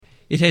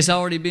It has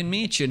already been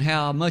mentioned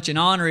how much an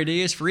honor it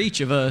is for each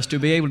of us to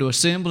be able to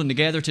assemble and to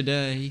gather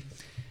today.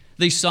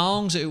 These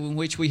songs in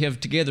which we have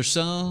together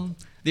sung,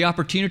 the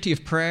opportunity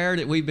of prayer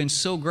that we've been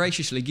so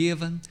graciously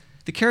given,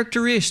 the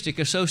characteristic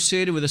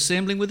associated with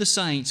assembling with the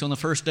saints on the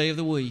first day of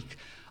the week,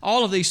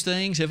 all of these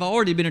things have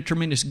already been a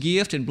tremendous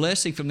gift and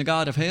blessing from the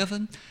God of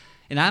heaven.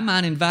 And I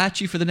might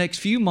invite you for the next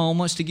few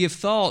moments to give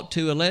thought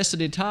to a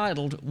lesson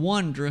entitled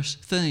Wondrous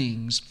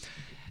Things.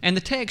 And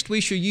the text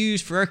we shall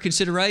use for our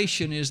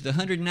consideration is the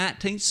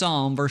 119th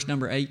Psalm, verse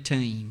number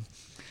 18.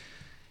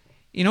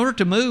 In order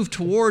to move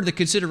toward the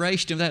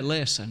consideration of that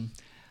lesson,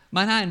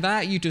 might I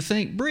invite you to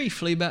think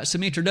briefly about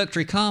some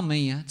introductory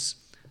comments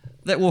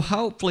that will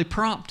hopefully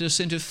prompt us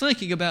into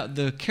thinking about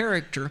the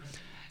character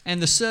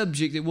and the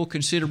subject that we'll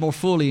consider more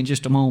fully in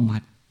just a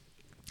moment.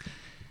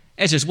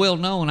 As is well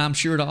known, I'm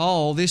sure, to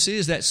all, this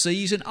is that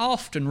season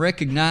often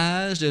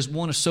recognized as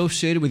one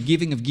associated with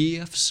giving of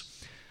gifts.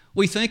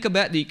 We think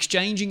about the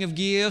exchanging of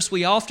gifts.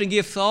 We often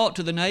give thought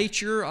to the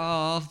nature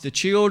of the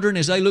children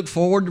as they look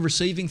forward to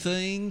receiving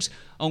things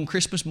on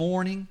Christmas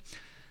morning.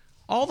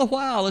 All the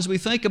while, as we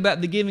think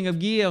about the giving of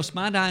gifts,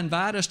 might I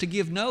invite us to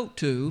give note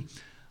to,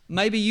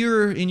 maybe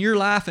you're in your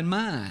life and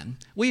mine,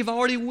 we have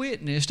already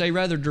witnessed a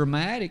rather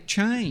dramatic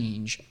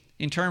change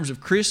in terms of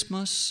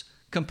Christmas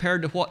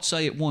compared to what,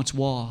 say, it once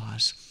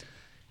was.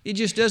 It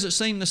just doesn't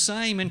seem the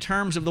same in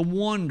terms of the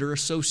wonder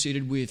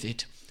associated with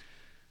it.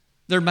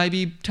 There may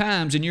be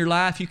times in your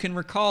life you can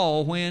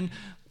recall when,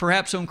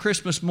 perhaps on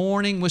Christmas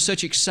morning, with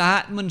such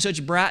excitement,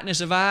 such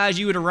brightness of eyes,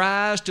 you would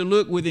arise to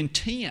look with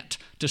intent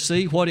to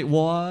see what it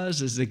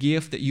was as the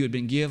gift that you had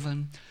been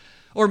given.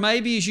 Or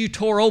maybe as you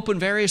tore open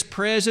various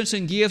presents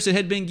and gifts that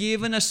had been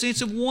given, a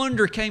sense of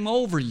wonder came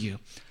over you.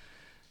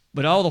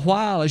 But all the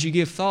while, as you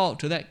give thought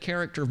to that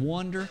character of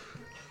wonder,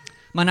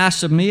 might I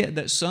submit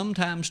that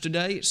sometimes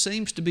today it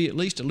seems to be at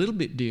least a little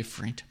bit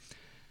different.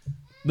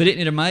 But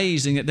isn't it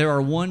amazing that there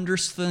are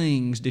wondrous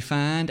things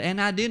defined and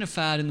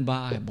identified in the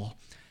Bible?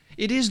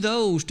 It is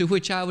those to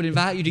which I would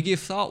invite you to give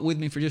thought with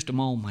me for just a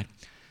moment.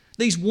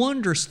 These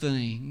wondrous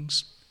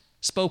things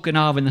spoken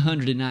of in the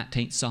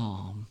 119th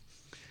Psalm.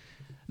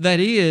 That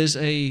is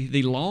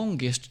the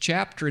longest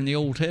chapter in the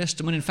Old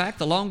Testament. In fact,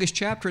 the longest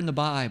chapter in the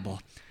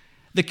Bible.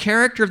 The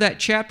character of that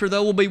chapter,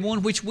 though, will be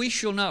one which we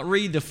shall not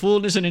read the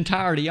fullness and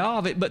entirety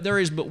of it, but there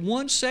is but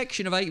one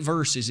section of 8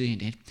 verses in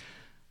it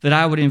that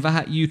I would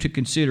invite you to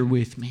consider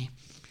with me.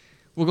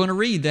 We're going to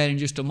read that in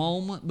just a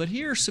moment, but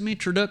here are some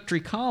introductory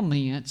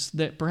comments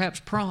that perhaps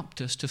prompt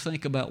us to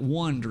think about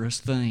wondrous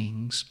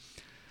things.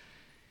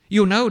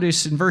 You'll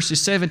notice in verses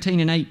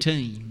 17 and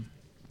 18,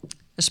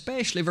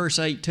 especially verse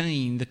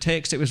 18, the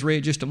text that was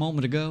read just a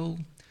moment ago,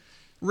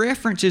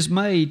 reference is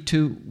made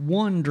to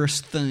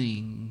wondrous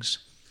things.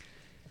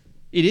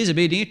 It is a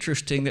bit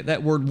interesting that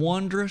that word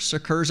wondrous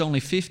occurs only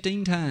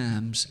 15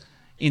 times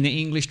in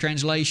the English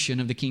translation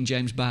of the King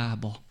James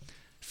Bible.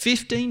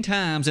 15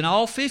 times, and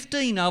all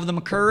 15 of them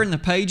occur in the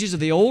pages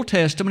of the Old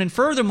Testament, and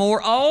furthermore,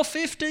 all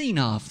 15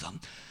 of them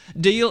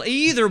deal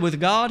either with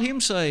God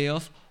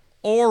Himself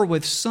or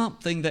with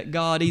something that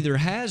God either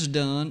has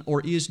done or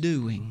is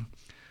doing.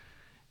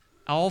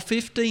 All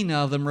 15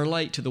 of them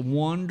relate to the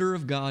wonder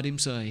of God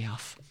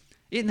Himself.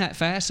 Isn't that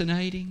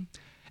fascinating?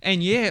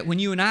 And yet, when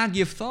you and I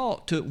give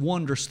thought to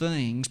wondrous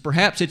things,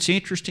 perhaps it's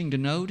interesting to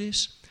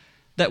notice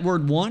that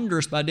word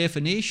wondrous by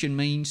definition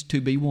means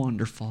to be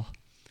wonderful.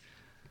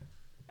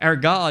 Our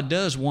God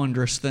does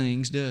wondrous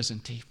things,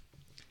 doesn't He?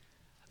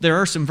 There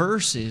are some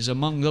verses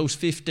among those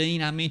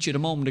 15 I mentioned a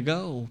moment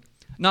ago,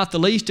 not the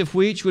least of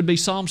which would be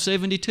Psalm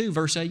 72,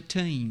 verse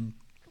 18.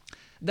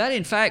 That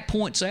in fact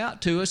points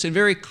out to us in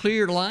very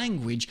clear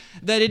language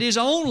that it is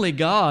only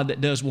God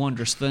that does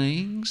wondrous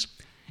things.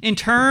 In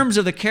terms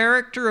of the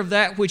character of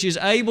that which is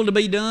able to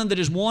be done that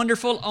is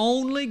wonderful,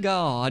 only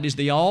God is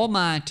the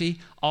Almighty,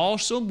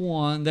 awesome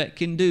One that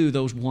can do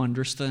those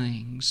wondrous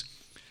things.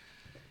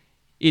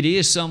 It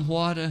is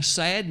somewhat a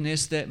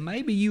sadness that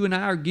maybe you and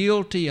I are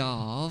guilty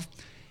of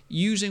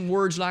using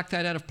words like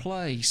that out of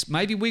place.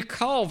 Maybe we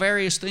call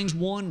various things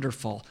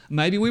wonderful.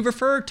 Maybe we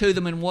refer to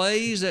them in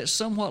ways that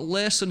somewhat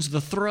lessens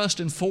the thrust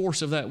and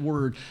force of that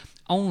word.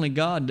 Only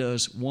God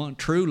does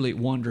truly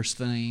wondrous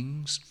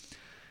things.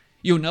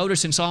 You'll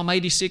notice in Psalm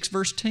 86,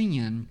 verse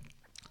 10,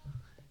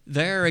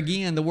 there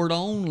again the word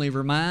only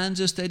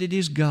reminds us that it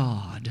is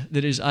God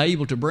that is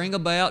able to bring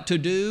about, to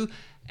do,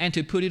 and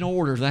to put in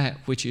order that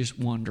which is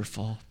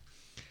wonderful.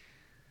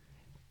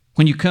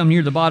 When you come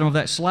near the bottom of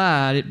that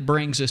slide, it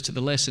brings us to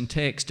the lesson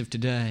text of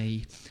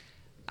today.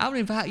 I would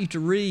invite you to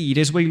read,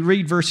 as we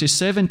read verses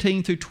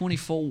 17 through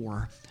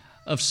 24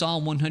 of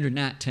Psalm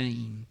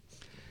 119.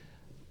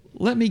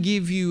 Let me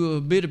give you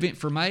a bit of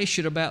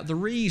information about the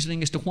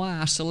reasoning as to why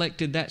I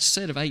selected that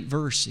set of 8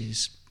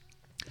 verses.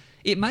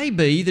 It may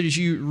be that as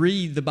you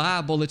read the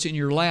Bible that's in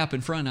your lap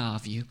in front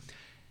of you,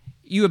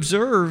 you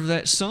observe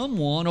that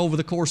someone over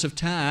the course of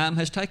time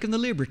has taken the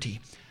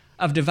liberty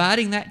of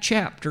dividing that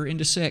chapter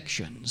into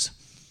sections.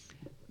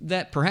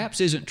 That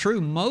perhaps isn't true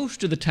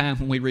most of the time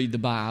when we read the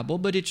Bible,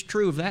 but it's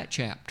true of that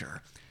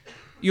chapter.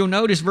 You'll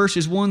notice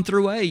verses 1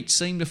 through 8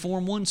 seem to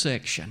form one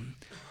section,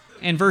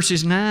 and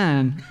verses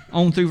 9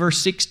 on through verse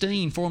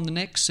 16 form the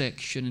next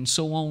section, and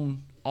so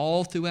on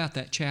all throughout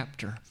that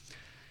chapter.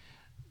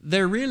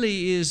 There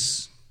really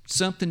is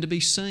something to be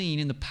seen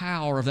in the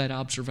power of that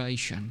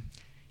observation.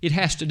 It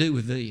has to do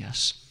with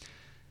this.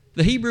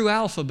 The Hebrew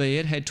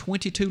alphabet had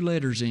 22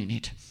 letters in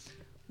it.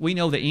 We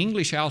know the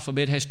English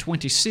alphabet has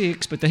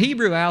 26, but the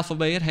Hebrew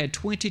alphabet had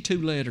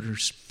 22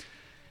 letters.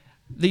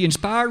 The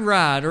inspired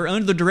writer,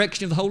 under the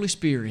direction of the Holy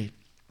Spirit,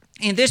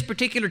 in this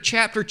particular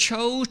chapter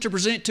chose to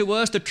present to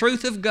us the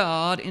truth of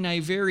God in a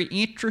very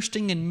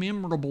interesting and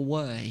memorable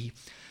way.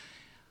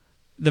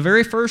 The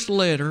very first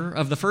letter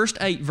of the first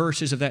 8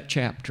 verses of that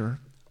chapter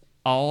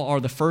all are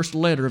the first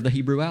letter of the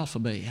Hebrew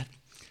alphabet.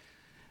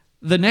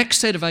 The next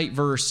set of 8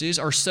 verses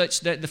are such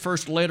that the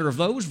first letter of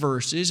those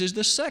verses is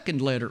the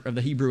second letter of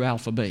the Hebrew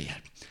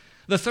alphabet.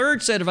 The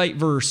third set of 8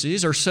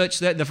 verses are such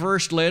that the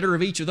first letter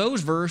of each of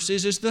those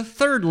verses is the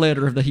third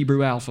letter of the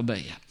Hebrew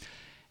alphabet.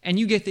 And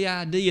you get the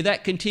idea.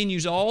 That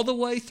continues all the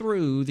way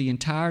through the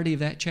entirety of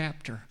that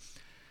chapter.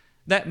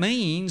 That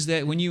means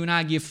that when you and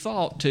I give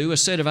thought to a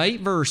set of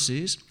 8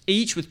 verses,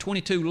 each with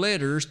 22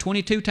 letters,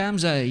 22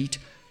 times 8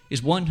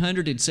 is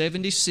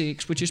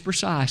 176, which is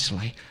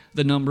precisely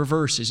the number of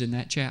verses in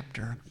that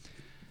chapter.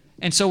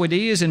 And so it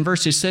is in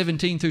verses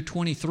 17 through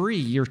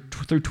 23 or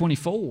through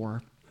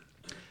 24.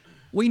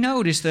 We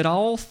notice that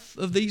all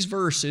of these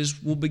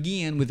verses will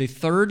begin with the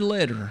third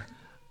letter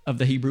of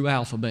the Hebrew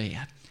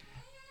alphabet.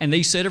 And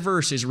these set of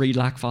verses read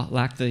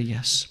like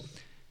this.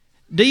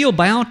 Deal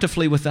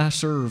bountifully with thy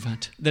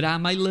servant, that I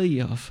may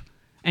live,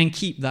 and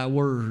keep thy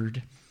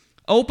word.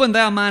 Open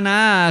thou mine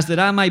eyes, that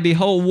I may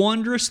behold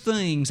wondrous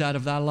things out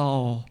of thy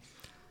law.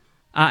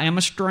 I am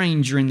a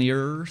stranger in the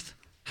earth.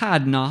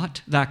 Hide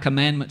not thy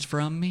commandments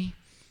from me.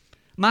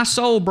 My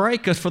soul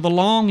breaketh for the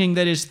longing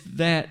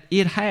that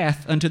it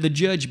hath unto the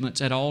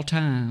judgments at all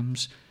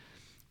times.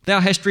 Thou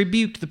hast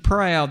rebuked the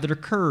proud that are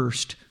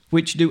cursed,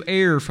 which do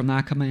err from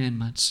thy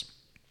commandments.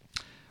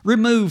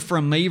 Remove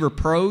from me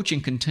reproach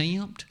and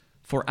contempt,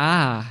 for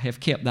I have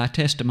kept thy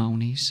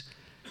testimonies.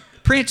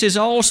 Princes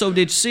also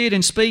did sit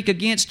and speak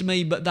against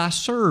me, but thy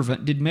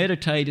servant did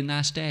meditate in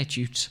thy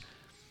statutes.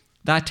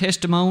 Thy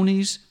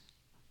testimonies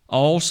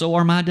also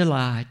are my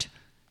delight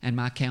and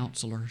my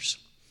counselors.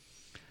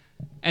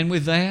 And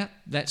with that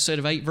set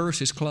of 8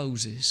 verses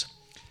closes.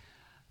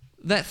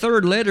 That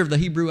third letter of the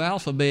Hebrew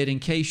alphabet, in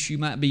case you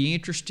might be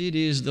interested,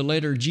 is the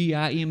letter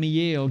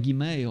G-I-M-E-L,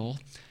 Gimel.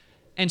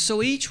 And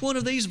so each one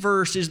of these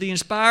verses, the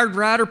inspired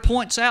writer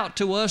points out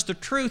to us the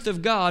truth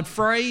of God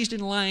phrased in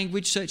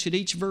language such that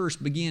each verse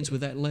begins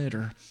with that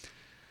letter.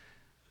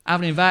 I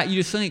would invite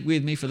you to think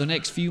with me for the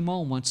next few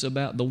moments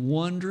about the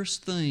wondrous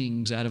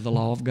things out of the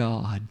law of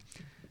God.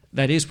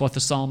 That is what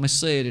the psalmist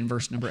said in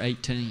verse number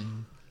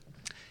 18.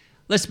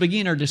 Let's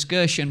begin our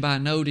discussion by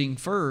noting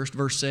first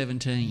verse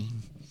 17.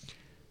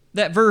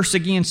 That verse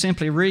again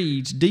simply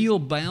reads, Deal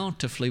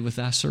bountifully with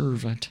thy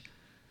servant,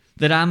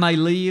 that I may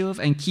live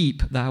and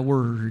keep thy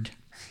word.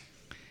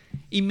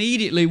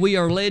 Immediately we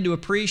are led to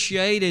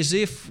appreciate, as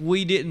if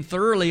we didn't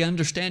thoroughly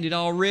understand it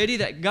already,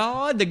 that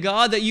God, the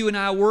God that you and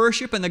I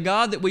worship, and the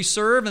God that we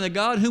serve, and the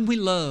God whom we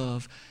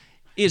love,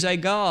 is a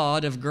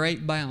God of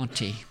great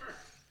bounty.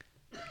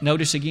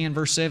 Notice again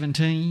verse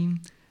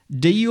 17,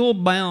 Deal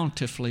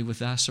bountifully with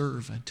thy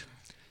servant.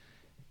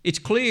 It's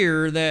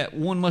clear that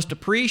one must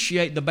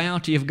appreciate the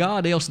bounty of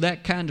God, else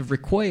that kind of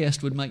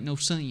request would make no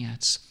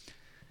sense.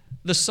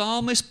 The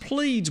psalmist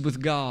pleads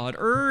with God,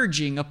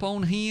 urging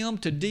upon Him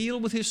to deal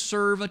with His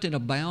servant in a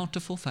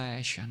bountiful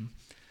fashion.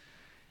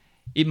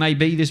 It may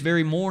be this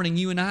very morning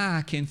you and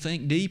I can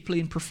think deeply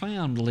and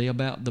profoundly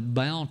about the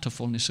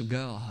bountifulness of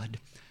God.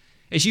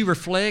 As you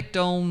reflect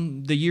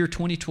on the year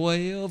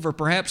 2012, or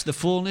perhaps the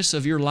fullness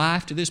of your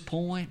life to this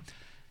point,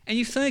 and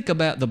you think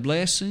about the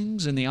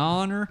blessings and the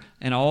honor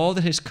and all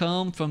that has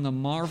come from the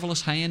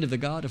marvelous hand of the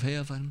God of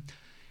heaven,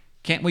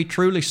 can't we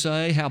truly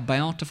say how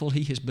bountiful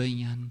He has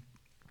been?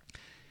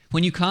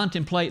 When you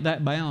contemplate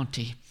that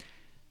bounty,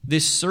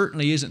 this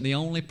certainly isn't the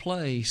only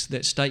place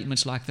that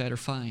statements like that are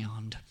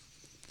found.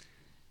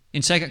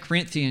 In 2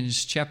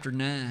 Corinthians chapter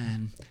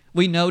 9,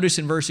 we notice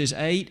in verses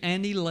 8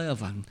 and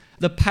 11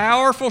 the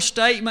powerful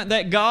statement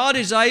that God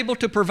is able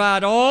to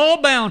provide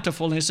all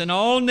bountifulness and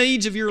all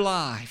needs of your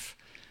life.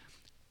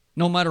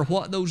 No matter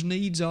what those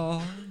needs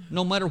are,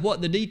 no matter what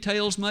the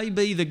details may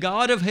be, the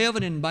God of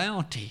heaven in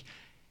bounty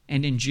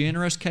and in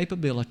generous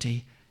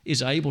capability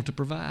is able to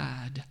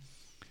provide.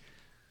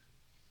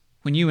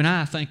 When you and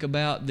I think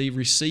about the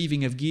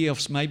receiving of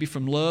gifts, maybe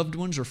from loved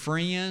ones or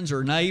friends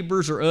or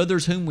neighbors or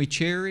others whom we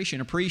cherish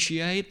and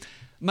appreciate,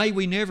 may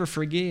we never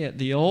forget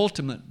the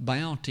ultimate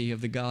bounty of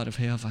the God of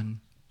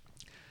heaven.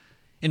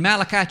 In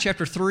Malachi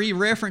chapter 3,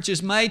 reference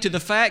is made to the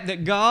fact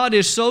that God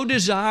is so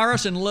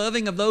desirous and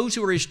loving of those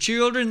who are His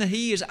children that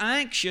He is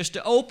anxious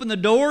to open the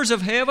doors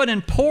of heaven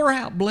and pour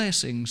out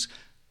blessings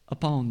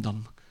upon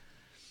them.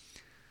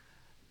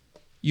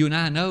 You and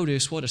I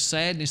notice what a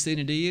sadness then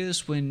it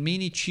is when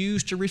many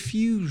choose to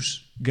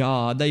refuse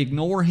God. They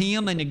ignore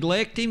Him, they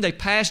neglect Him, they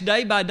pass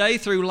day by day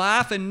through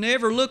life and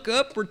never look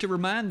upward to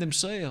remind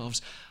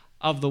themselves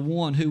of the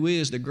one who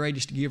is the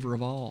greatest giver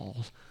of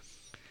all.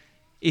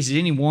 Is it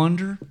any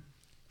wonder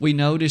we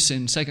notice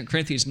in 2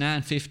 Corinthians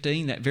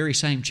 9:15, that very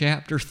same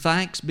chapter,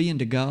 thanks be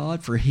unto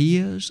God for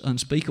His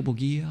unspeakable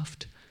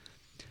gift?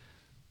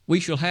 We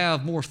shall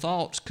have more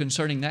thoughts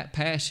concerning that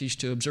passage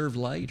to observe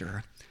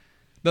later.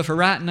 But for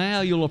right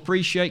now, you'll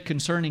appreciate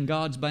concerning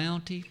God's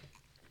bounty.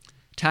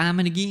 Time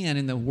and again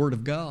in the Word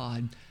of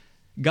God,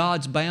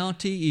 God's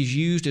bounty is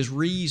used as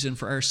reason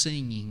for our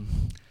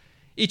singing.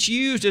 It's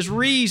used as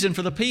reason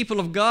for the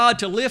people of God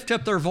to lift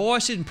up their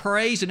voices in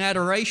praise and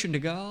adoration to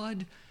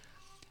God.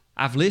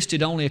 I've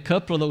listed only a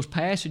couple of those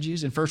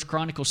passages in 1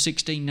 Chronicles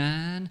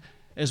 16:9,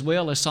 as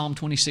well as Psalm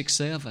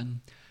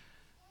 26:7.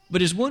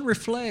 But as one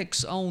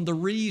reflects on the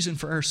reason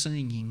for our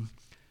singing,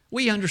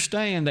 we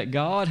understand that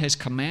God has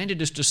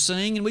commanded us to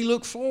sing, and we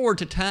look forward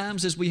to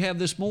times as we have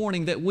this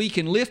morning that we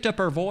can lift up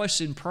our voice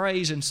in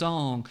praise and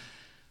song.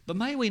 But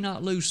may we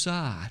not lose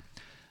sight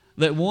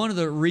that one of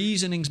the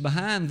reasonings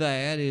behind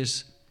that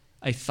is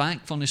a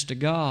thankfulness to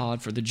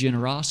God for the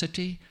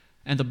generosity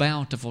and the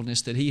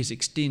bountifulness that He has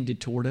extended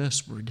toward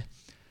usward.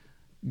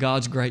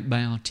 God's great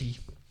bounty.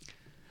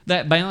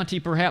 That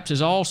bounty perhaps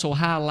is also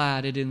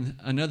highlighted in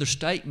another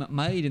statement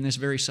made in this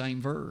very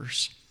same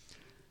verse.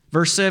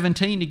 Verse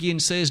 17 again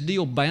says,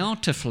 deal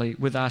bountifully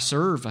with thy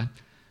servant,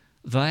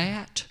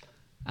 that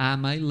I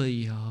may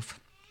live.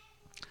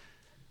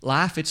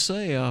 Life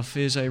itself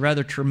is a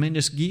rather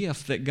tremendous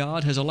gift that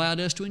God has allowed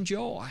us to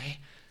enjoy.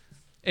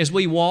 As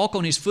we walk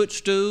on His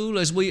footstool,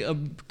 as we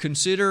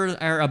consider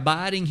our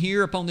abiding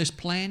here upon this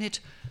planet,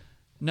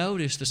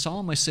 notice the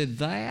psalmist said,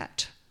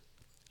 that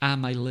I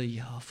may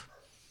live.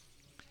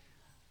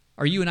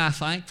 Are you and I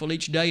thankful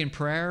each day in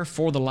prayer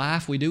for the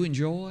life we do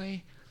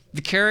enjoy?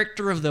 The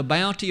character of the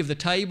bounty of the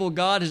table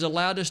God has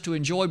allowed us to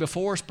enjoy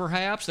before us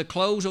perhaps, the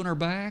clothes on our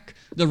back,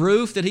 the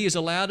roof that He has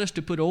allowed us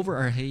to put over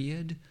our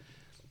head.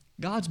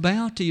 God's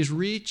bounty is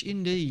rich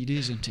indeed,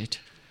 isn't it?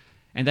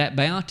 And that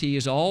bounty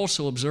is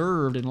also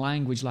observed in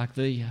language like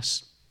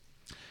this.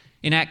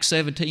 In Acts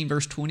 17,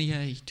 verse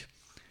 28.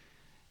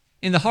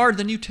 In the heart of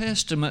the New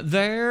Testament,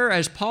 there,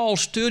 as Paul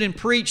stood and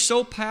preached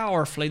so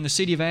powerfully in the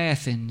city of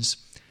Athens,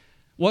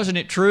 wasn't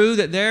it true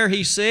that there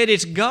he said,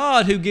 it's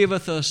God who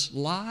giveth us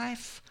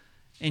life,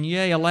 and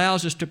yea,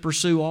 allows us to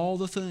pursue all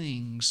the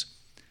things.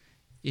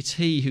 It's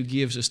He who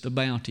gives us the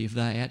bounty of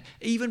that.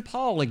 Even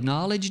Paul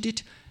acknowledged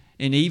it,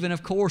 and even,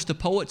 of course, the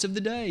poets of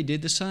the day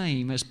did the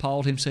same, as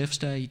Paul himself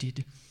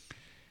stated.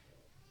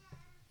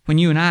 When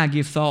you and I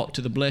give thought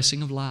to the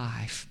blessing of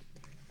life,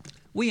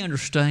 we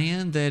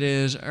understand that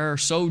as our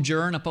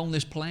sojourn upon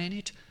this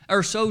planet,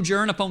 our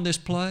sojourn upon this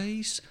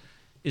place,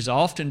 is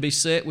often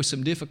beset with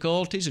some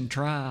difficulties and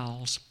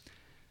trials.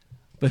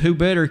 But who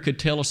better could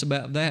tell us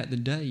about that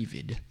than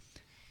David,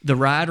 the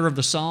writer of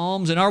the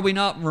Psalms? And are we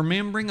not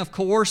remembering, of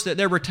course, that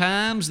there were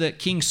times that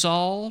King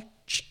Saul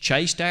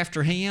chased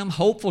after him,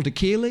 hopeful to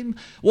kill him?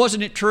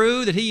 Wasn't it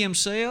true that he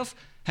himself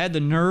had the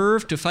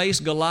nerve to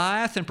face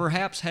Goliath and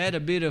perhaps had a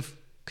bit of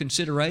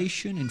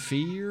consideration and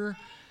fear?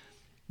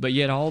 But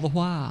yet all the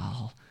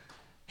while,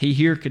 he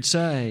here could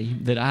say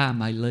that I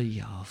may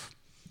live.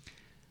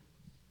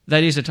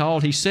 That isn't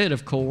all he said,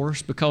 of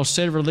course, because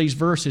several of these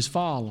verses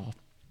follow.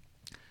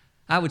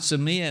 I would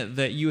submit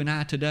that you and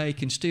I today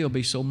can still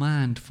be so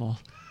mindful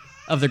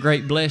of the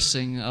great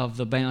blessing of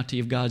the bounty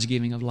of God's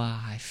giving of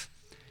life.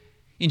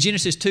 In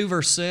Genesis 2,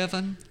 verse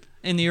 7,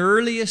 in the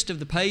earliest of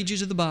the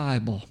pages of the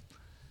Bible,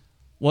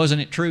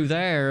 wasn't it true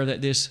there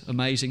that this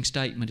amazing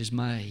statement is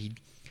made?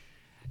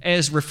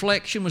 As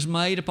reflection was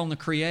made upon the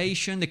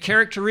creation, the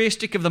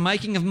characteristic of the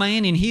making of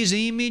man in His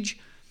image,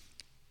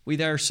 we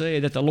there say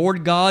that the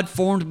Lord God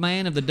formed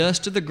man of the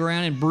dust of the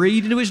ground and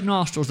breathed into his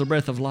nostrils the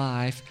breath of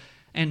life,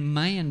 and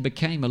man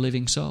became a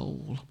living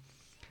soul.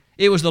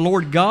 It was the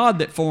Lord God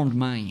that formed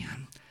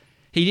man.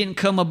 He didn't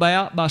come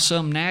about by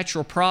some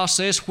natural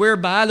process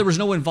whereby there was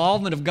no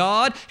involvement of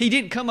God. He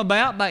didn't come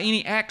about by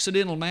any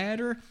accidental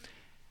matter.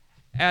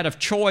 Out of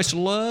choice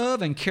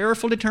love and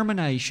careful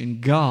determination,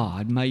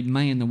 God made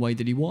man the way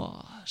that he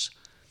was.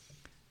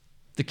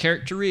 The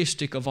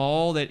characteristic of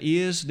all that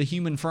is the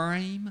human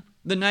frame,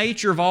 the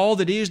nature of all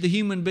that is the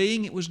human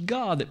being, it was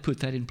God that put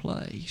that in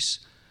place.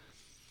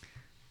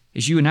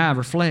 As you and I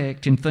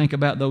reflect and think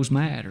about those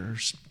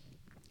matters,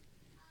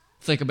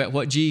 think about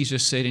what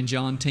Jesus said in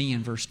John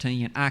 10, verse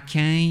 10. I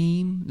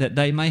came that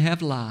they may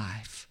have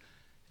life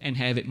and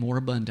have it more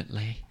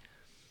abundantly.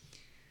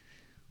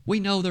 We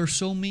know there's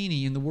so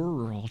many in the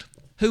world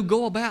who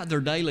go about their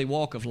daily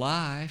walk of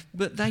life,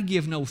 but they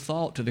give no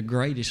thought to the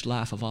greatest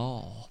life of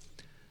all.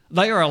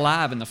 They are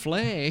alive in the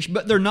flesh,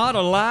 but they're not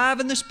alive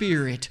in the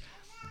spirit.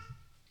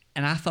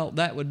 And I thought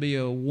that would be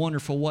a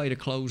wonderful way to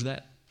close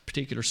that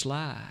particular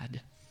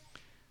slide.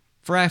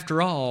 For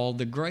after all,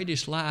 the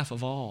greatest life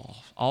of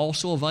all,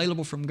 also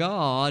available from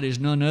God, is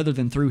none other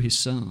than through His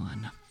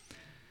Son.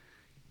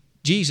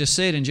 Jesus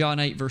said in John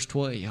 8, verse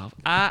 12,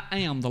 I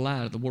am the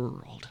light of the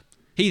world.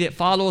 He that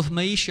followeth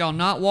me shall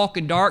not walk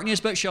in darkness,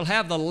 but shall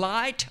have the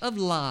light of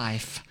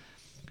life.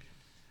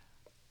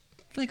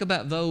 Think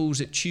about those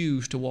that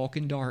choose to walk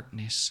in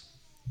darkness.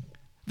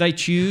 They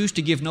choose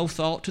to give no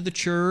thought to the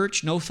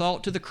church, no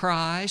thought to the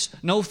Christ,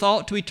 no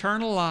thought to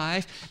eternal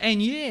life,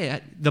 and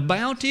yet the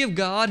bounty of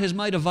God has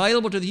made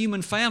available to the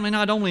human family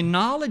not only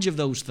knowledge of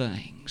those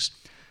things,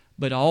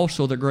 but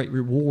also the great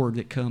reward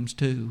that comes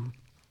too.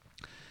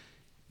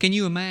 Can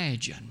you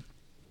imagine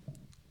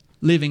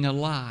living a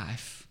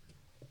life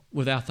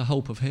without the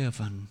hope of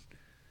heaven?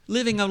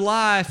 Living a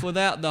life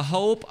without the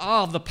hope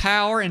of the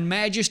power and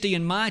majesty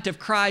and might of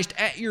Christ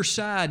at your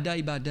side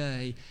day by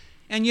day.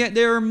 And yet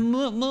there are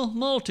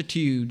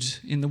multitudes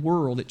in the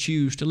world that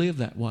choose to live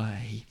that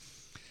way.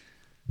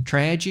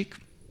 Tragic?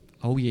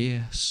 Oh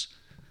yes.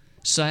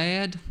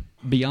 Sad?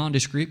 Beyond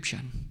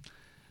description.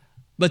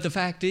 But the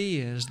fact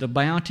is, the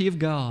bounty of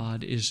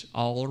God is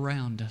all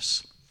around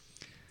us.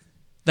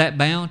 That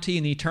bounty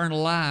and the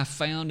eternal life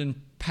found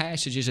in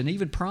passages and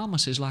even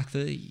promises like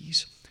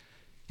these.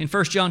 In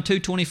 1 John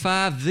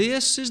 2:25,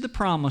 this is the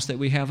promise that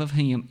we have of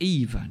Him,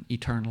 even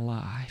eternal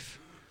life.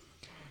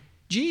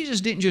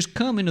 Jesus didn't just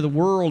come into the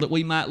world that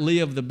we might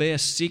live the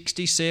best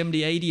 60,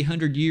 70, 80,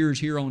 100 years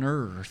here on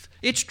earth.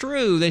 It's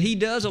true that He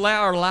does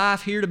allow our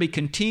life here to be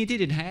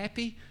contented and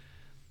happy,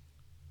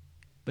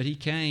 but He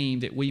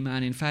came that we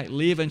might in fact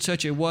live in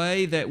such a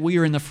way that we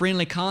are in the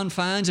friendly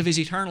confines of His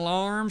eternal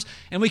arms,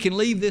 and we can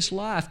leave this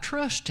life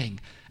trusting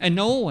and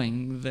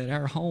knowing that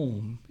our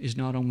home is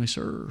not on this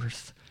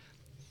earth.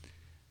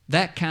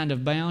 That kind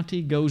of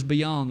bounty goes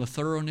beyond the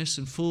thoroughness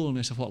and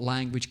fullness of what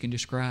language can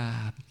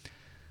describe.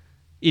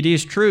 It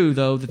is true,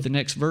 though, that the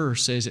next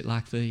verse says it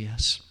like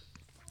this: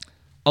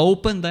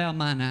 Open thou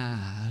mine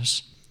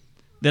eyes,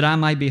 that I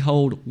may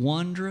behold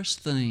wondrous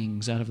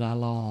things out of thy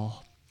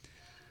law.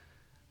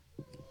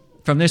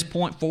 From this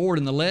point forward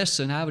in the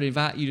lesson, I would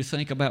invite you to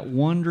think about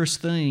wondrous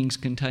things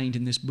contained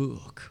in this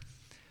book.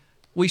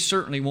 We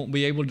certainly won't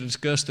be able to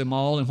discuss them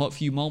all in what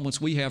few moments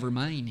we have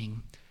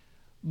remaining.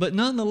 But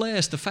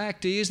nonetheless, the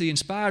fact is, the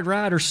inspired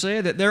writer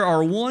said that there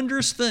are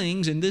wondrous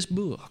things in this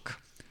book.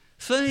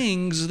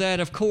 Things that,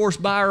 of course,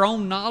 by our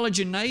own knowledge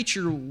and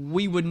nature,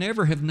 we would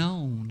never have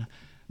known.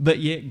 But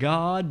yet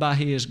God, by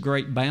His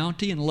great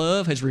bounty and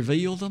love, has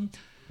revealed them.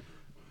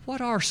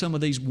 What are some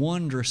of these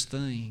wondrous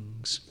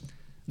things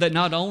that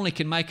not only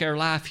can make our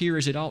life here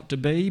as it ought to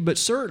be, but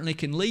certainly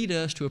can lead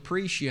us to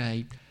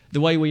appreciate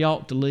the way we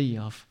ought to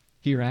live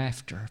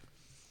hereafter?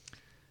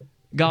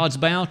 God's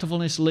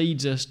bountifulness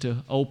leads us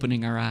to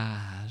opening our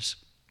eyes.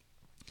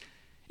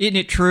 Isn't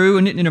it true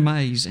and isn't it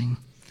amazing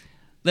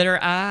that our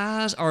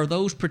eyes are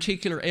those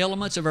particular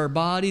elements of our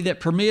body that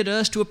permit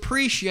us to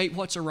appreciate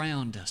what's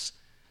around us?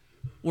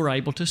 We're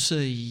able to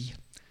see.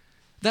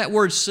 That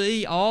word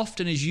see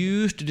often is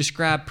used to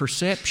describe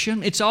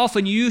perception. It's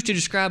often used to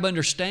describe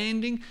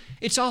understanding.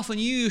 It's often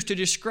used to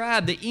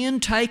describe the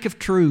intake of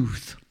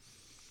truth.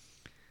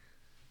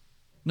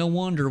 No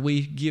wonder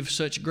we give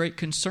such great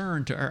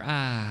concern to our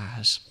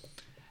eyes.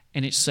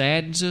 And it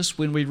saddens us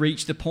when we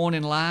reach the point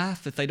in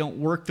life that they don't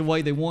work the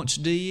way they once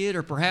did,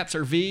 or perhaps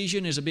our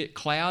vision is a bit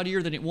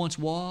cloudier than it once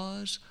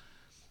was.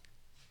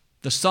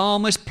 The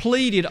psalmist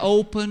pleaded,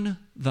 Open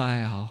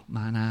thou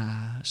mine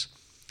eyes.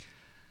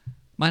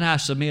 Might I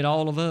submit,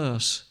 all of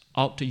us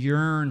ought to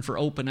yearn for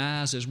open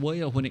eyes as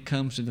well when it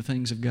comes to the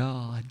things of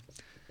God,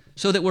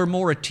 so that we're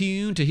more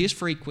attuned to His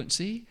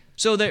frequency,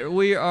 so that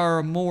we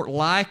are more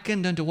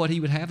likened unto what He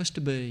would have us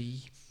to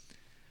be.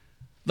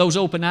 Those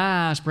open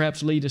eyes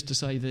perhaps lead us to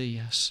say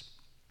this.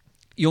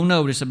 You'll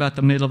notice about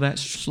the middle of that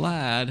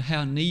slide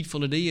how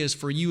needful it is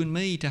for you and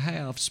me to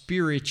have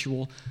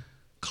spiritual,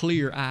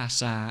 clear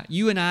eyesight.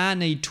 You and I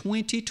need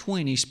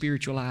 20/20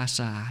 spiritual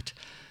eyesight.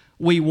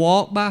 We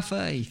walk by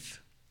faith,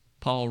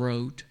 Paul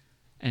wrote,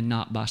 and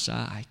not by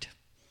sight.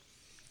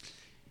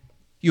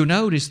 You'll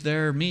notice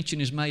their mention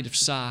is made of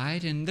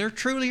sight, and there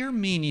truly are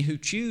many who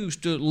choose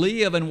to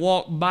live and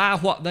walk by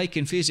what they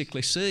can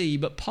physically see,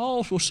 but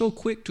Paul was so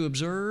quick to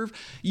observe,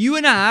 you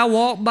and I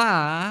walk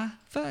by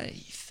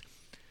faith.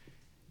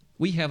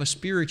 We have a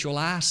spiritual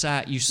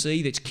eyesight, you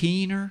see, that's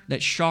keener,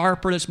 that's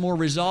sharper, that's more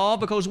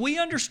resolved, because we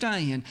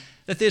understand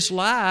that this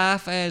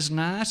life, as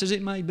nice as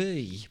it may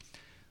be,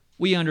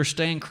 we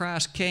understand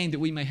Christ came that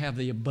we may have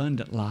the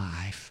abundant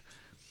life.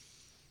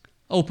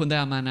 Open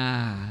thou mine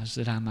eyes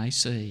that I may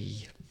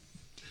see.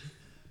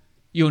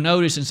 You'll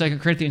notice in 2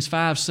 Corinthians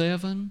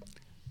 5:7,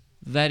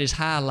 that is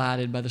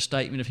highlighted by the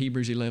statement of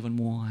Hebrews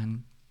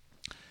 11:1.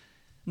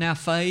 Now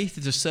faith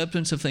is the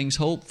substance of things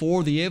hoped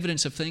for, the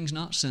evidence of things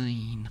not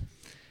seen.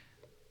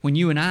 When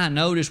you and I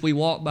notice we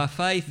walk by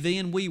faith,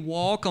 then we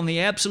walk on the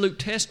absolute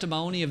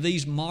testimony of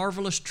these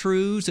marvelous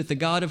truths that the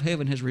God of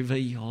heaven has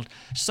revealed.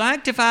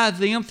 Sanctify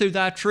them through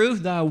thy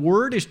truth. Thy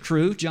word is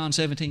truth, John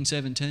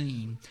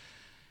 17:17.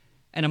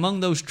 And among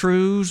those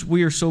truths,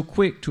 we are so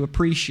quick to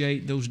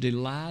appreciate those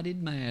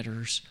delighted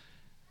matters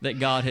that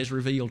God has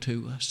revealed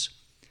to us.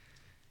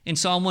 In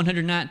Psalm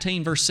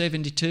 119, verse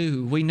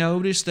 72, we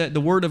notice that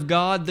the Word of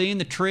God, then,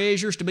 the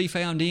treasures to be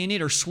found in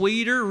it, are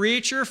sweeter,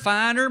 richer,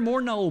 finer,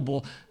 more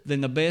noble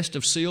than the best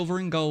of silver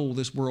and gold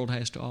this world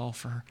has to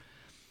offer.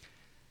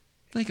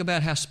 Think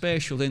about how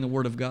special, then, the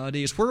Word of God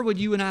is. Where would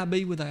you and I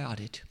be without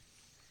it?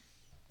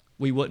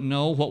 We wouldn't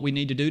know what we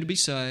need to do to be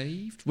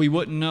saved. We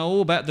wouldn't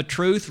know about the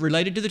truth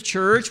related to the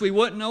church. We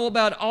wouldn't know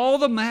about all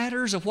the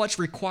matters of what's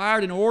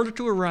required in order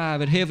to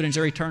arrive at heaven as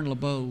our eternal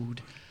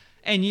abode.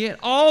 And yet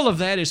all of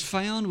that is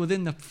found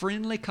within the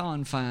friendly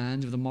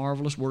confines of the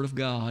marvelous Word of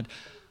God.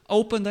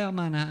 Open thou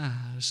mine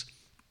eyes.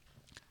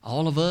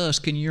 All of us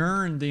can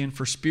yearn then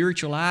for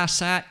spiritual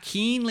eyesight,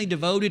 keenly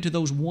devoted to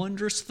those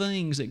wondrous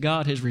things that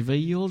God has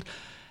revealed.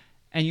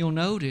 And you'll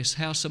notice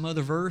how some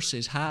other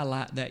verses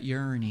highlight that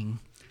yearning.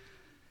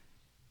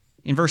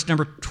 In verse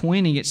number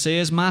 20 it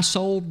says, My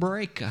soul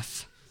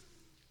breaketh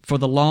for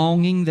the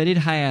longing that it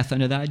hath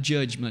unto thy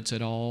judgments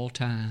at all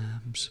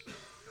times.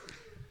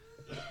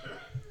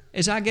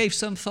 As I gave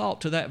some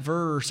thought to that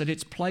verse and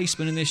its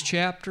placement in this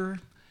chapter,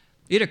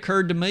 it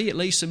occurred to me at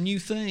least some new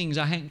things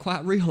I hadn't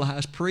quite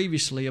realized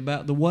previously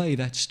about the way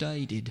that's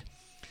stated.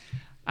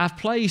 I've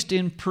placed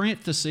in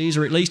parentheses,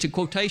 or at least in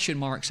quotation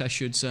marks I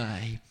should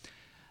say,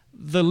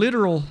 the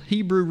literal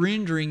Hebrew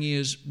rendering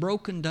is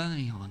broken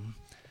down.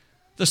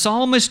 The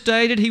psalmist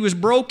stated he was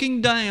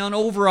broken down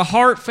over a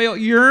heartfelt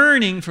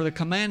yearning for the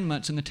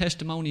commandments and the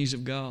testimonies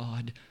of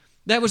God.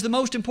 That was the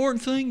most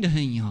important thing to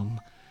him.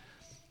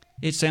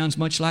 It sounds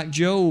much like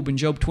Job in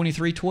Job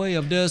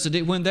 23:12, doesn't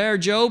it? When there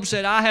Job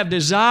said, I have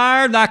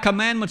desired thy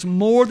commandments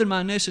more than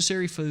my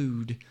necessary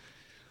food.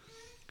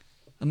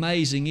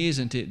 Amazing,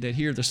 isn't it, that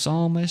here the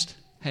psalmist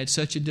had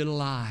such a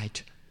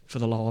delight for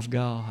the law of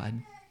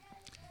God.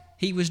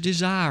 He was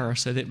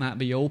desirous that it might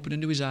be opened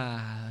into his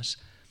eyes.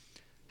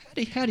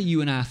 How do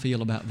you and I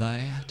feel about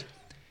that?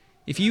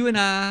 If you and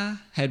I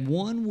had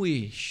one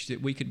wish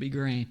that we could be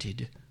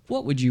granted,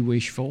 what would you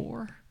wish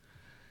for?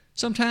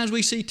 Sometimes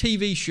we see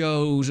TV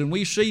shows and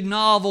we see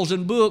novels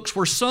and books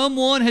where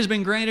someone has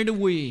been granted a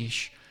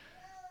wish.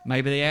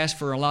 Maybe they ask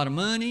for a lot of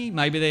money.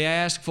 Maybe they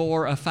ask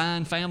for a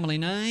fine family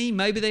name.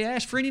 Maybe they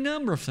ask for any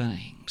number of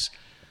things.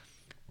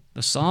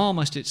 The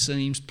psalmist, it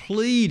seems,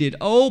 pleaded,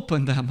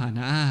 Open thou mine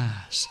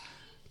eyes,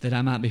 that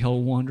I might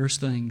behold wondrous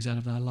things out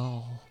of thy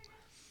law.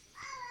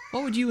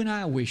 What would you and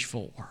I wish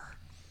for?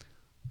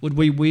 Would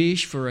we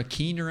wish for a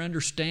keener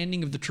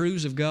understanding of the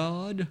truths of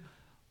God?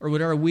 Or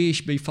would our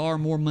wish be far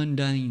more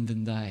mundane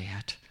than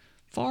that?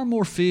 Far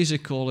more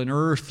physical and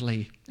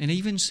earthly and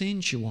even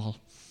sensual?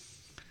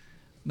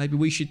 Maybe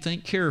we should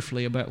think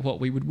carefully about what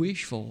we would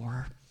wish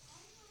for.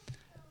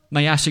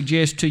 May I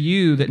suggest to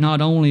you that not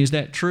only is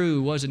that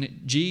true, wasn't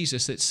it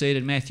Jesus that said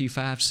in Matthew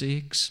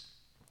 5:6,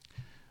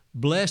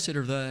 Blessed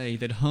are they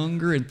that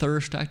hunger and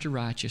thirst after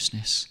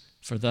righteousness,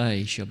 for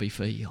they shall be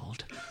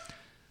filled.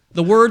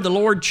 The word the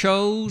Lord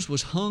chose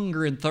was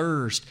hunger and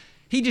thirst.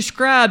 He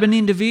described an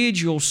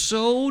individual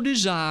so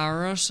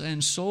desirous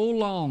and so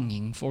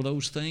longing for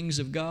those things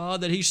of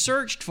God that he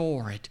searched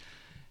for it.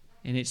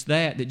 And it's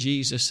that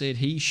Jesus said,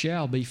 he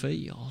shall be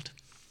filled.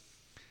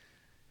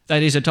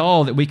 That isn't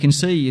all that we can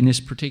see in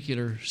this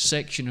particular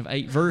section of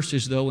 8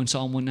 verses, though, in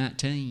Psalm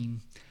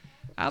 119.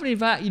 I would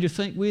invite you to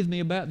think with me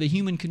about the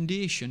human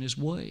condition as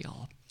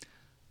well,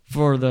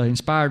 for the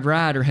inspired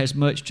writer has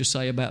much to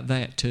say about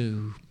that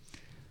too.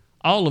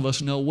 All of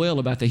us know well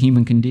about the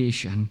human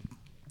condition.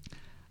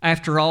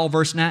 After all,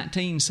 verse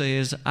 19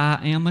 says,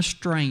 I am a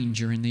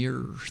stranger in the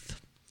earth.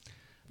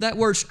 That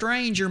word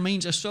stranger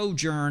means a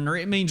sojourner.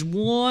 It means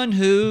one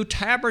who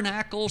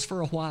tabernacles for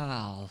a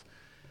while.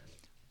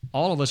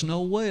 All of us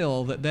know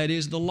well that that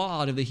is the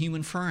lot of the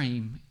human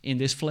frame in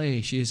this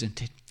flesh,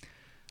 isn't it?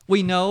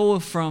 We know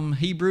from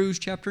Hebrews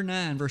chapter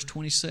 9, verse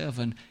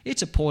 27,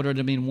 it's appointed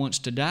to men once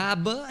to die,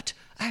 but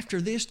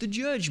after this the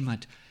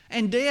judgment.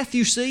 And death,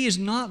 you see, is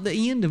not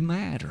the end of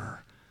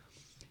matter.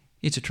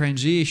 It's a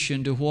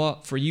transition to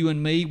what, for you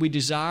and me, we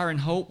desire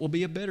and hope will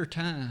be a better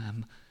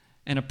time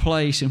and a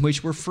place in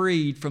which we're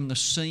freed from the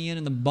sin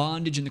and the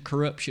bondage and the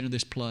corruption of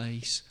this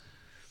place.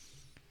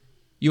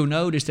 You'll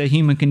notice that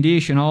human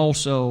condition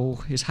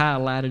also is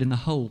highlighted in the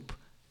hope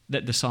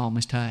that the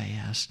psalmist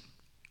has.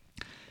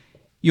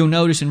 You'll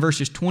notice in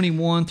verses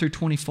 21 through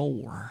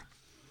 24.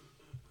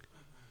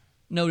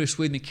 Notice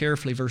with me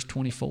carefully verse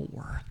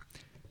 24.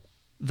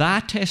 Thy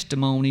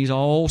testimonies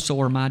also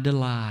are my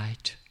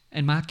delight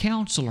and my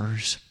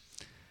counselors.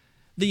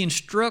 The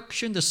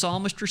instruction the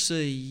psalmist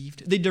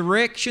received, the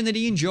direction that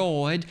he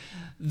enjoyed,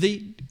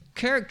 the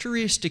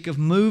characteristic of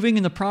moving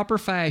in the proper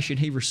fashion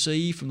he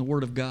received from the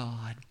Word of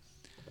God.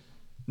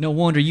 No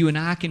wonder you and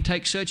I can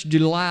take such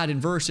delight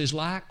in verses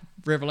like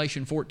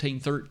Revelation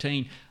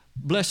 14:13.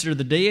 Blessed are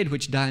the dead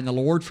which die in the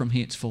Lord from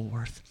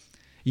henceforth.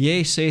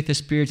 Yea, saith the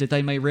Spirit, that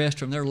they may rest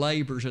from their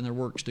labors and their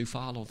works do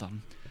follow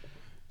them.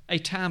 A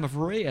time of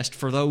rest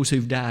for those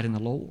who've died in the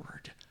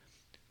Lord.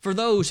 For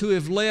those who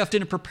have left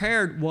in a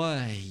prepared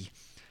way.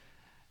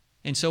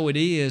 And so it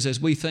is as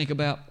we think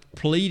about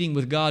pleading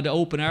with God to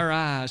open our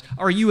eyes.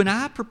 Are you and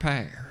I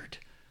prepared?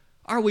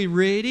 Are we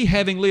ready,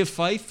 having lived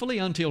faithfully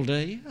until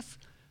death?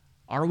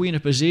 Are we in a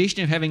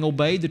position of having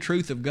obeyed the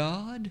truth of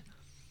God?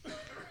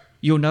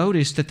 You'll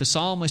notice that the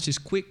psalmist is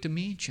quick to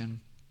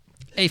mention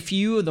a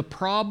few of the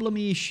problem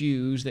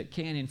issues that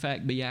can in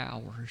fact be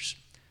ours.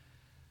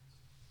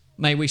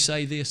 May we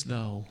say this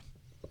though,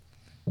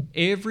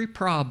 every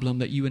problem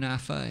that you and I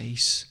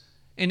face,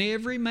 and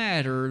every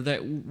matter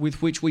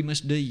with which we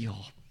must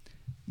deal,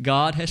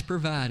 God has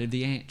provided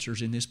the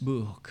answers in this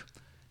book.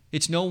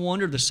 It's no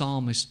wonder the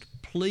psalmist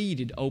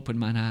pleaded, "Open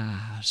mine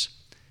eyes."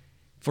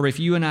 For if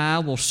you and I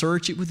will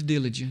search it with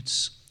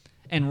diligence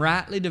and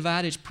rightly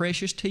divide its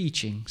precious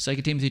teaching,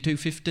 2 Timothy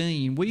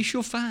 2:15, we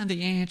shall find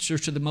the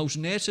answers to the most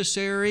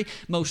necessary,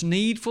 most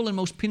needful, and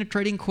most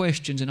penetrating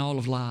questions in all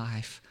of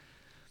life.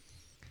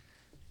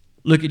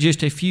 Look at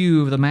just a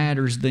few of the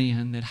matters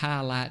then that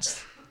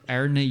highlights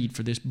our need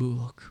for this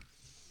book.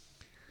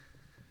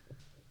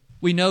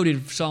 We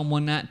noted Psalm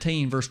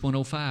 119, verse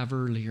 105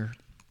 earlier.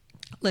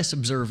 Let's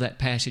observe that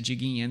passage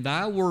again.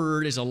 Thy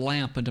word is a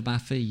lamp unto my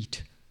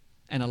feet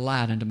and a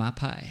light unto my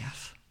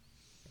path.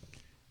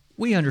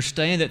 We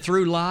understand that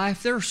through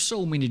life there are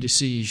so many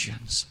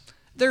decisions.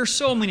 There are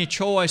so many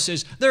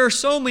choices. There are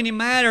so many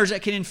matters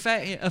that can in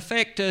fact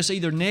affect us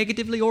either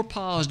negatively or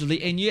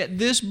positively, and yet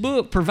this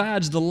book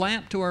provides the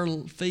lamp to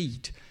our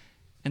feet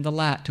and the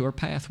light to our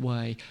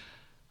pathway.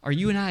 Are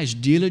you and I as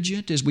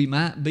diligent as we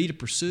might be to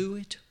pursue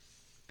it?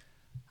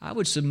 I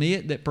would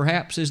submit that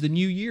perhaps as the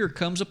new year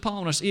comes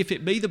upon us, if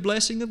it be the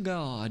blessing of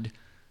God,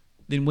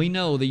 then we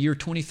know the year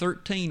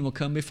 2013 will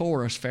come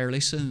before us fairly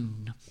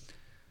soon.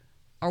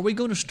 Are we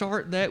going to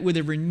start that with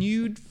a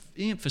renewed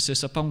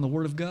emphasis upon the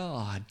Word of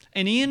God,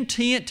 an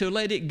intent to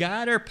let it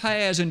guide our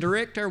paths and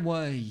direct our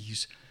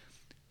ways,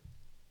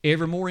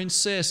 ever more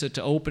incessant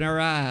to open our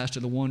eyes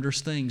to the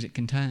wondrous things it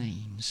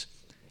contains,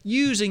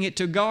 using it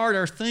to guard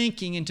our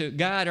thinking and to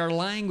guide our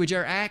language,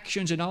 our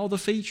actions, and all the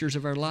features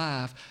of our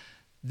life?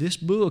 This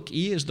book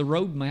is the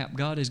roadmap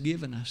God has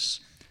given us.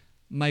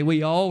 May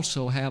we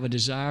also have a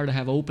desire to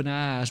have open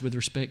eyes with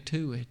respect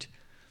to it.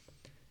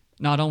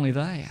 Not only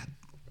that,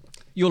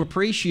 you'll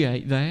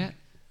appreciate that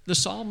the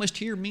psalmist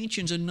here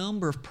mentions a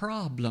number of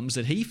problems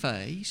that he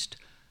faced,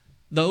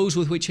 those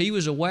with which he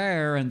was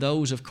aware, and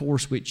those, of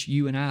course, which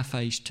you and I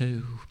face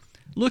too.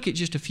 Look at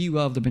just a few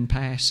of them in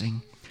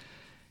passing.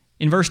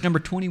 In verse number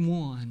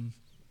 21,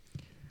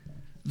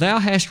 thou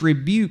hast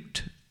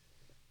rebuked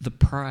the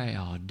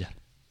proud.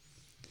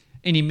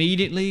 And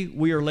immediately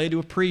we are led to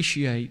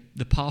appreciate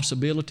the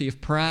possibility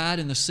of pride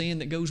and the sin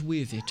that goes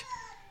with it.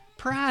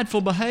 Prideful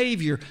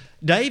behavior.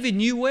 David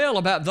knew well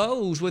about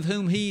those with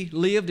whom he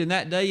lived in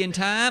that day and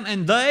time,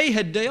 and they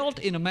had dealt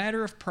in a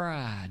matter of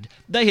pride.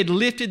 They had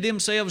lifted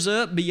themselves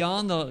up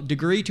beyond the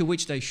degree to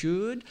which they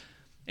should,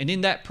 and in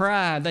that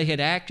pride they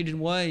had acted in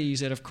ways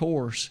that, of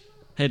course,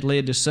 had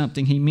led to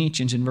something he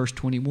mentions in verse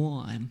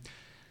 21.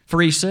 For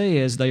he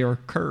says they are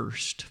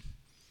cursed.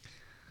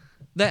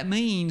 That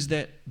means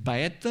that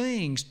bad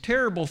things,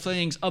 terrible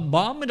things,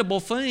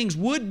 abominable things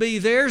would be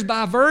theirs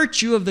by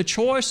virtue of the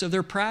choice of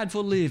their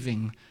prideful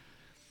living.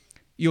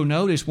 You'll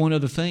notice one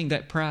other thing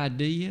that pride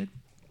did,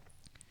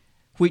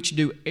 which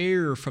do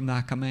err from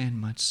thy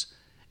commandments.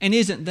 And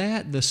isn't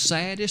that the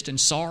saddest and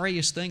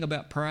sorriest thing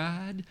about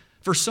pride?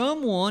 For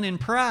someone in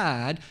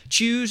pride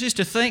chooses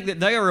to think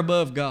that they are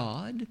above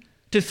God,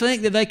 to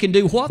think that they can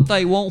do what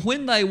they want,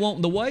 when they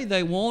want, the way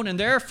they want, and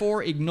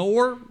therefore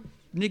ignore,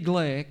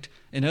 neglect,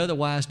 and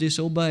otherwise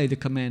disobey the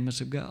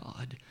commandments of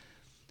God.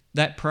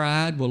 That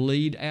pride will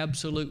lead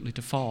absolutely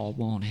to fall,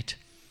 won't it?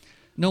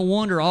 No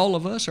wonder all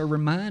of us are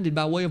reminded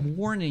by way of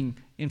warning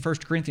in 1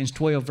 Corinthians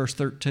 12, verse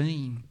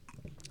 13,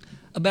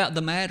 about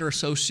the matter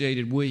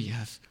associated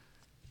with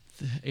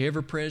the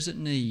ever-present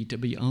need to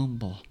be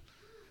humble.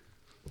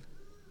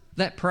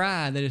 That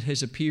pride that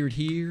has appeared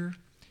here,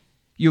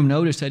 you'll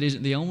notice that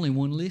isn't the only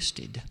one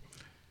listed.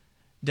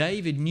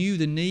 David knew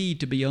the need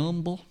to be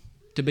humble,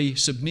 to be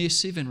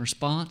submissive and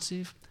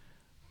responsive.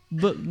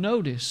 But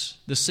notice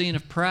the sin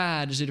of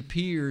pride as it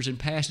appears in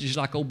passages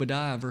like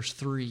Obadiah, verse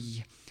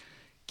 3.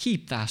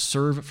 Keep thy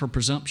servant from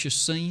presumptuous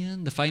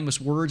sin, the famous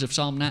words of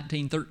Psalm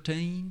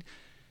 19:13.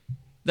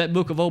 That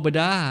book of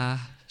Obadiah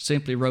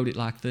simply wrote it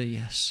like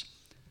this: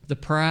 the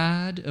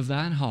pride of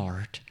thine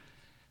heart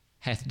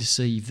hath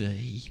deceived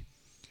thee.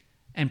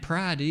 And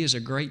pride is a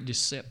great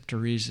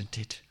deceptor, isn't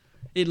it?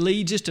 It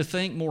leads us to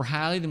think more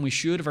highly than we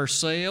should of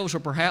ourselves or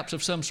perhaps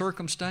of some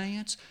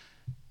circumstance,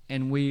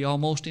 and we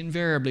almost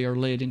invariably are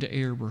led into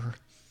error.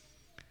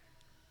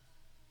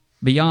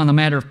 Beyond the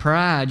matter of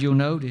pride, you'll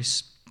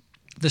notice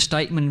the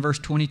statement in verse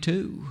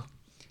 22.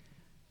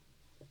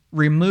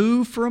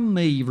 Remove from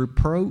me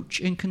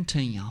reproach and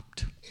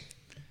contempt.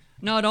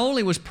 Not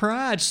only was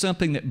pride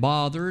something that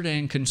bothered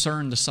and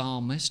concerned the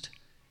psalmist,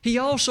 he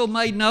also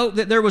made note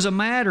that there was a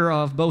matter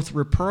of both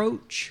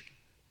reproach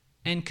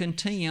and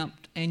contempt.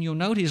 And you'll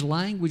note his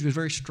language was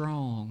very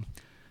strong.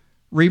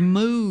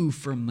 Remove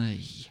from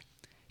me.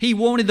 He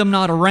wanted them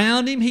not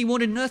around him. He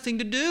wanted nothing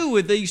to do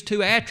with these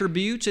two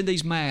attributes and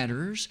these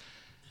matters.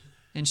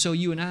 And so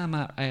you and I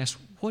might ask,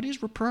 what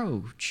is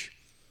reproach?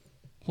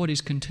 What is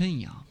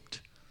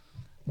contempt?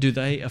 Do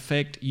they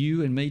affect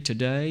you and me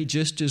today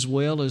just as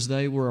well as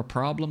they were a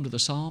problem to the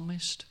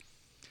psalmist?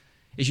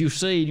 As you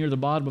see near the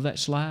bottom of that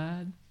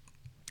slide,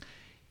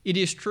 it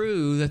is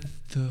true that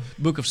the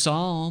book of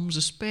Psalms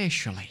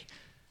especially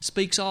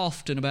speaks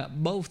often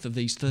about both of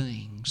these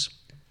things.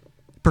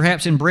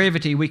 Perhaps in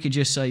brevity we could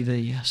just say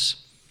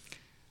this.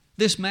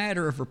 This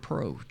matter of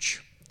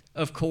reproach,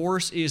 of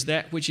course, is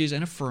that which is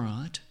an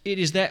affront. It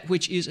is that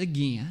which is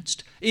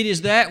against. It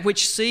is that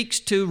which seeks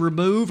to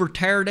remove or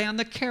tear down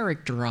the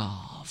character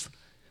of.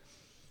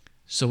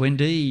 So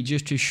indeed,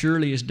 just as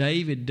surely as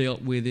David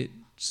dealt with it,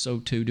 so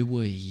too do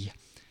we.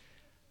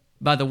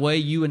 By the way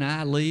you and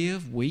I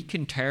live, we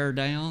can tear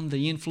down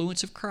the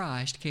influence of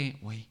Christ,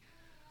 can't we?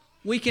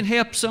 We can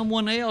help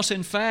someone else,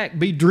 in fact,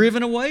 be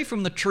driven away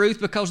from the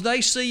truth because they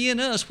see in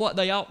us what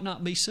they ought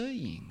not be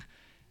seeing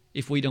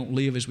if we don't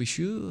live as we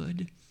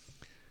should.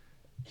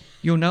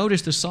 You'll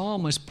notice the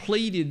psalmist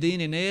pleaded then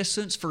in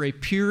essence for a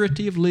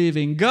purity of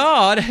living.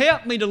 God,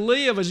 help me to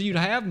live as you'd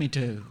have me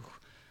to.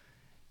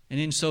 And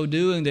in so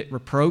doing, that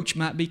reproach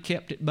might be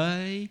kept at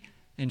bay,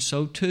 and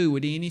so too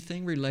would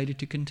anything related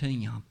to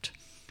contempt.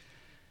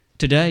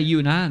 Today, you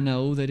and I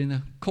know that in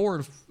a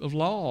court of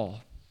law,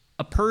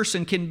 a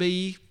person can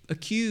be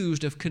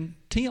accused of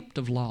contempt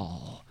of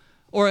law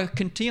or a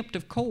contempt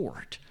of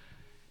court.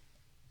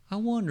 I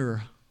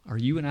wonder, are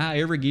you and I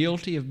ever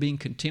guilty of being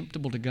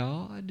contemptible to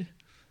God?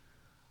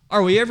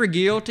 Are we ever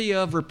guilty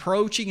of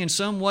reproaching in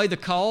some way the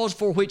cause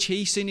for which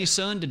He sent His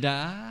Son to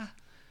die?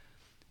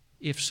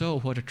 If so,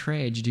 what a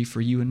tragedy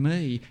for you and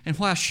me, and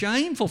why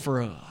shameful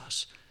for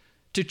us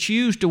to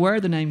choose to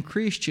wear the name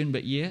Christian,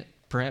 but yet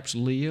perhaps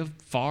live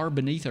far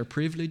beneath our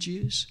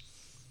privileges.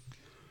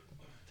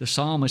 The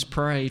psalmist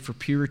prayed for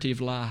purity of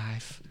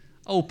life.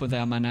 Open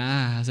thou mine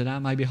eyes, that I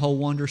may behold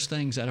wondrous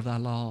things out of thy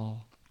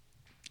law.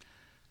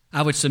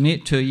 I would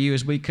submit to you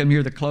as we come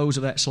near the close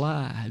of that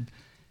slide,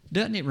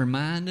 doesn't it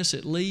remind us,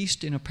 at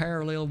least in a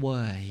parallel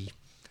way,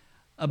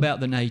 about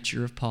the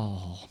nature of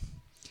Paul?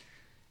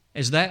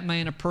 As that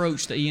man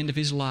approached the end of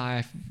his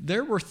life,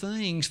 there were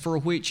things for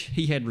which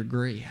he had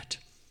regret.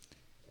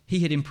 He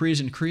had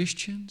imprisoned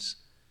Christians.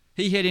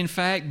 He had in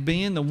fact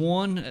been the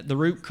one, the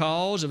root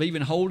cause of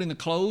even holding the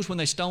clothes when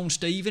they stoned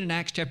Stephen in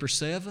Acts chapter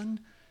 7.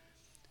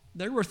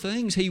 There were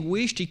things he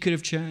wished he could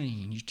have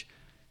changed.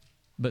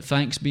 But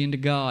thanks be unto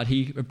God,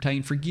 he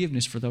obtained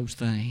forgiveness for those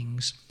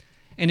things.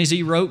 And as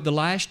he wrote the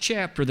last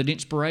chapter that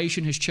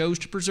inspiration has chose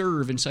to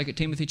preserve in 2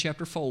 Timothy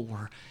chapter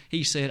 4,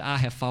 he said, I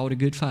have fought a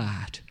good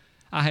fight.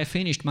 I have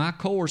finished my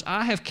course.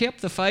 I have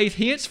kept the faith.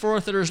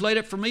 Henceforth there is laid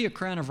up for me a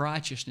crown of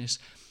righteousness,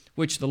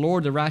 which the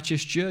Lord, the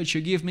righteous judge,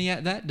 shall give me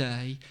at that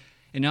day,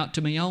 and not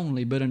to me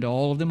only, but unto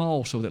all of them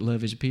also that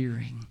love His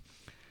appearing.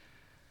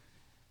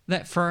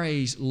 That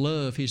phrase,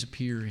 love His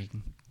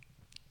appearing,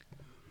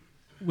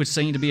 would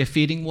seem to be a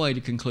fitting way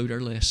to conclude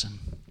our lesson.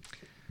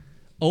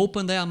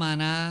 Open thou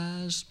mine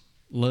eyes,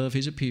 love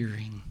His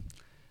appearing.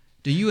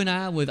 Do you and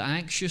I with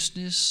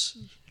anxiousness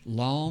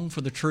long for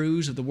the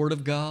truths of the Word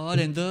of God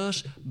and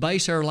thus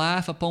base our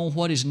life upon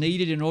what is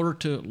needed in order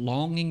to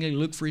longingly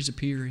look for His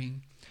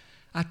appearing?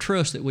 I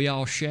trust that we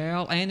all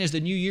shall, and as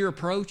the new year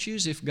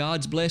approaches, if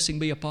God's blessing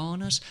be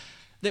upon us,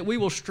 that we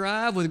will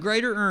strive with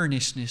greater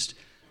earnestness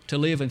to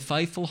live in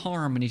faithful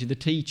harmony to the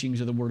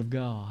teachings of the Word of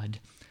God.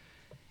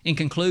 In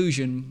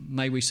conclusion,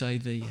 may we say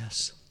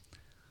this: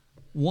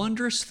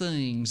 wondrous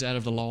things out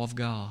of the law of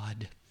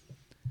God.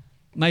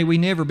 May we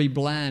never be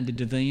blinded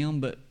to them,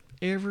 but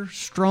ever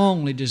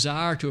strongly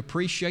desire to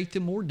appreciate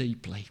them more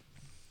deeply.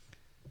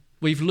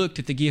 We've looked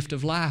at the gift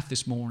of life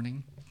this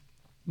morning.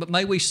 But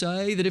may we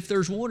say that if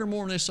there's one or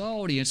more in this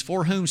audience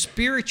for whom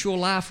spiritual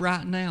life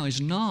right now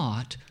is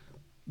not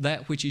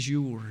that which is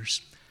yours,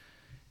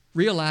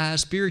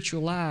 realize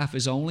spiritual life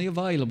is only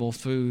available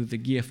through the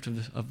gift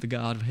of the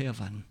God of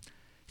heaven,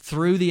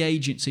 through the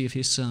agency of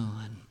His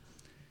Son.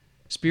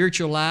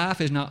 Spiritual life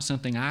is not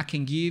something I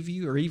can give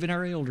you or even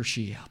our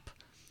eldership.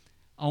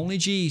 Only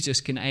Jesus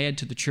can add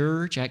to the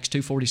church, Acts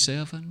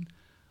 2:47.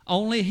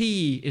 Only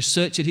He is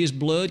such that His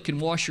blood can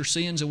wash your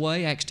sins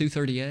away, Acts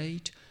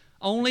 2:38.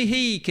 Only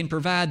He can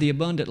provide the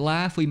abundant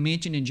life we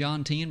mentioned in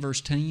John 10,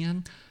 verse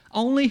 10.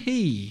 Only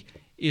He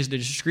is the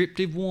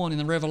descriptive one in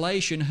the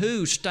Revelation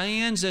who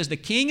stands as the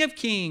King of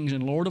Kings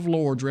and Lord of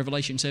Lords,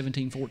 Revelation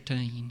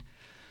 17:14.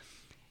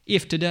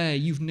 If today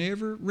you've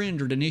never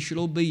rendered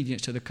initial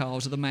obedience to the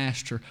cause of the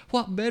Master,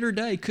 what better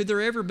day could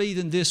there ever be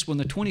than this one,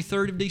 the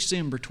 23rd of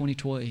December,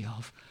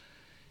 2012?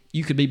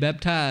 You could be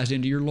baptized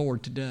into your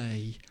Lord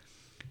today.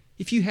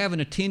 If you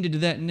haven't attended to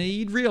that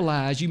need,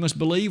 realize you must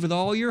believe with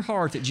all your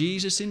heart that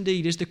Jesus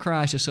indeed is the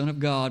Christ, the Son of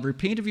God.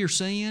 Repent of your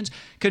sins,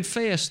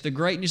 confess the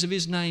greatness of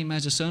His name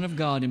as the Son of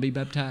God, and be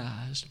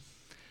baptized.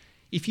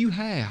 If you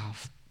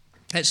have,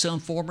 at some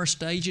former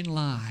stage in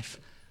life,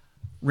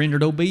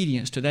 rendered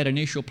obedience to that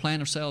initial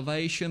plan of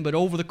salvation, but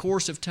over the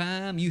course of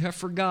time you have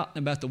forgotten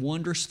about the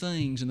wondrous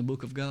things in the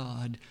book of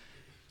God,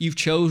 you've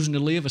chosen to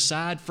live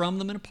aside from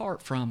them and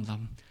apart from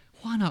them,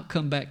 why not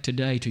come back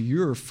today to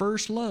your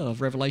first love,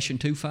 Revelation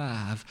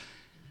 2:5?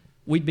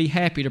 we'd be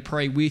happy to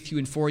pray with you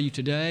and for you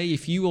today.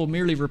 If you will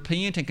merely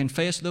repent and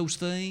confess those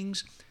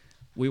things,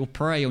 we will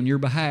pray on your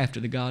behalf to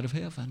the God of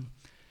heaven.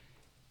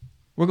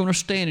 We're going to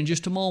stand in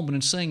just a moment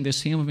and sing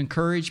this hymn of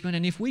encouragement,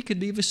 and if we could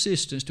be of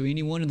assistance to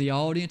anyone in the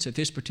audience at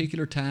this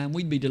particular time,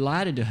 we'd be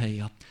delighted to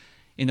help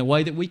in the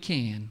way that we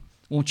can.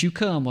 Won't you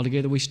come while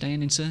together we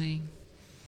stand and sing?